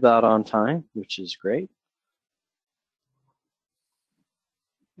right about on time, which is great.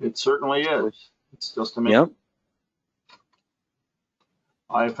 It certainly is. It's just amazing. Yep.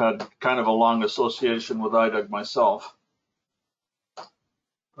 I've had kind of a long association with IDUG myself.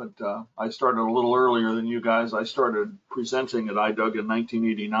 But I started a little earlier than you guys. I started presenting at IDUG in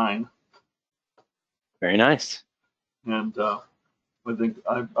 1989. Very nice. And I think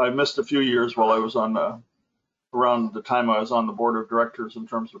I missed a few years while I was on around the time I was on the board of directors in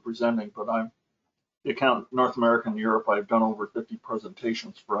terms of presenting. But I'm the account North America and Europe. I've done over 50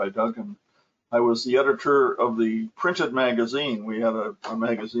 presentations for IDUG, and I was the editor of the printed magazine. We had a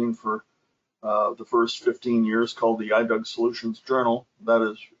magazine for the first 15 years called the IDUG Solutions Journal. That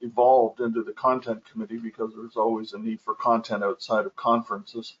has evolved into the content committee because there's always a need for content outside of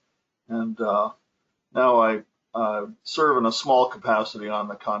conferences. And now I serve in a small capacity on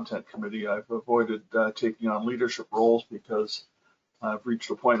the content committee. I've avoided taking on leadership roles because I've reached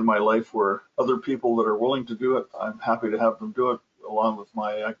a point in my life where other people that are willing to do it, I'm happy to have them do it, along with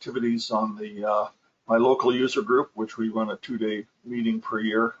my activities on the my local user group, which we run a 2-day meeting per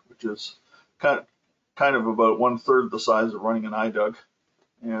year, which is kind of about 1/3 the size of running an IDUG,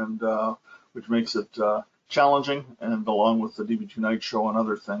 and which makes it challenging. And along with the Db2Night show and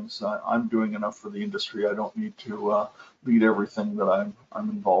other things, I'm doing enough for the industry. I don't need to lead everything that I'm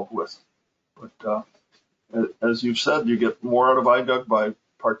involved with. But as you've said, you get more out of IDUG by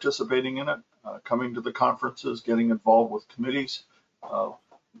participating in it, coming to the conferences, getting involved with committees.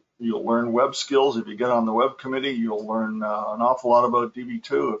 You'll learn web skills if you get on the web committee. You'll learn an awful lot about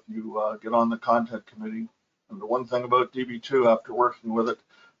DB2 if you get on the content committee. And the one thing about DB2, after working with it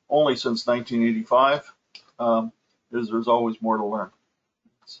only since 1985, is there's always more to learn.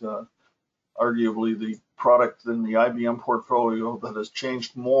 It's arguably the product in the IBM portfolio that has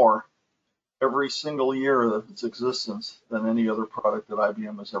changed more every single year of its existence than any other product that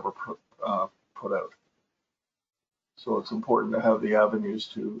IBM has ever put out. So it's important to have the avenues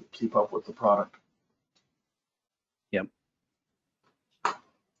to keep up with the product. Yep.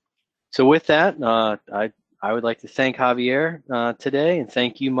 So with that, I would like to thank Javier today, and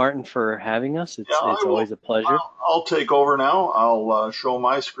thank you, Martin, for having us. It's always a pleasure. I'll take over now. I'll show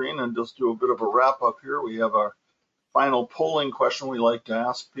my screen and just do a bit of a wrap up here. We have our final polling question we like to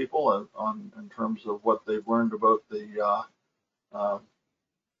ask people in terms of what they've learned about the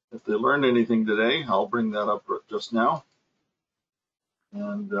if they learned anything today. I'll bring that up just now.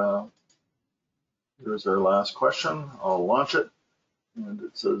 And here's our last question. I'll launch it. And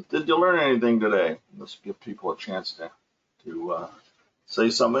it says, did you learn anything today? Let's give people a chance to say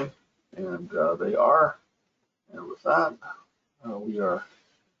something. And they are. And with that, we are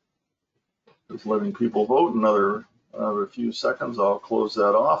just letting people vote. Another few seconds. I'll close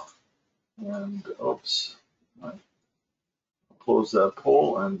that off. And oops, I'll close that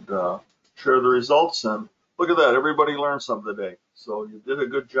poll and share the results. And look at that. Everybody learned something today. So you did a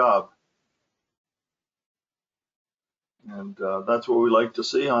good job. And that's what we like to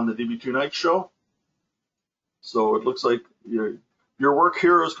see on the Db2Night show. So it looks like your work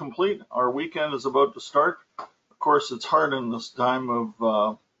here is complete. Our weekend is about to start. Of course, it's hard in this time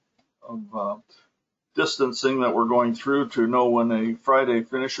of distancing that we're going through to know when a Friday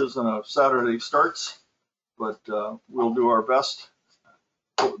finishes and a Saturday starts, but we'll do our best.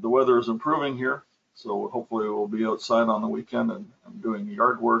 The weather is improving here, so hopefully we'll be outside on the weekend and doing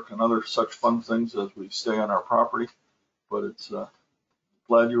yard work and other such fun things as we stay on our property. But it's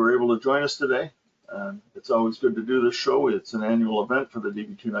glad you were able to join us today. And it's always good to do this show. It's an annual event for the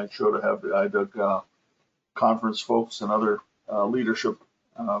Db2Night show to have the IDUG conference folks and other leadership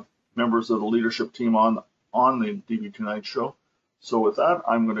members of the leadership team on the Db2Night show. So with that,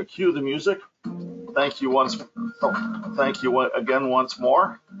 I'm going to cue the music. Thank you again once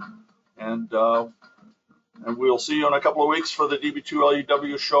more, and we'll see you in a couple of weeks for the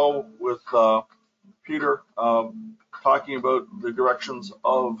Db2LUW show with Peter talking about the directions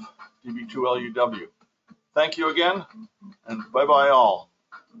of Db2LUW. Thank you again, and bye-bye all.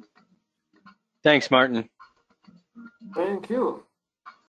 Thanks, Martin. Thank you.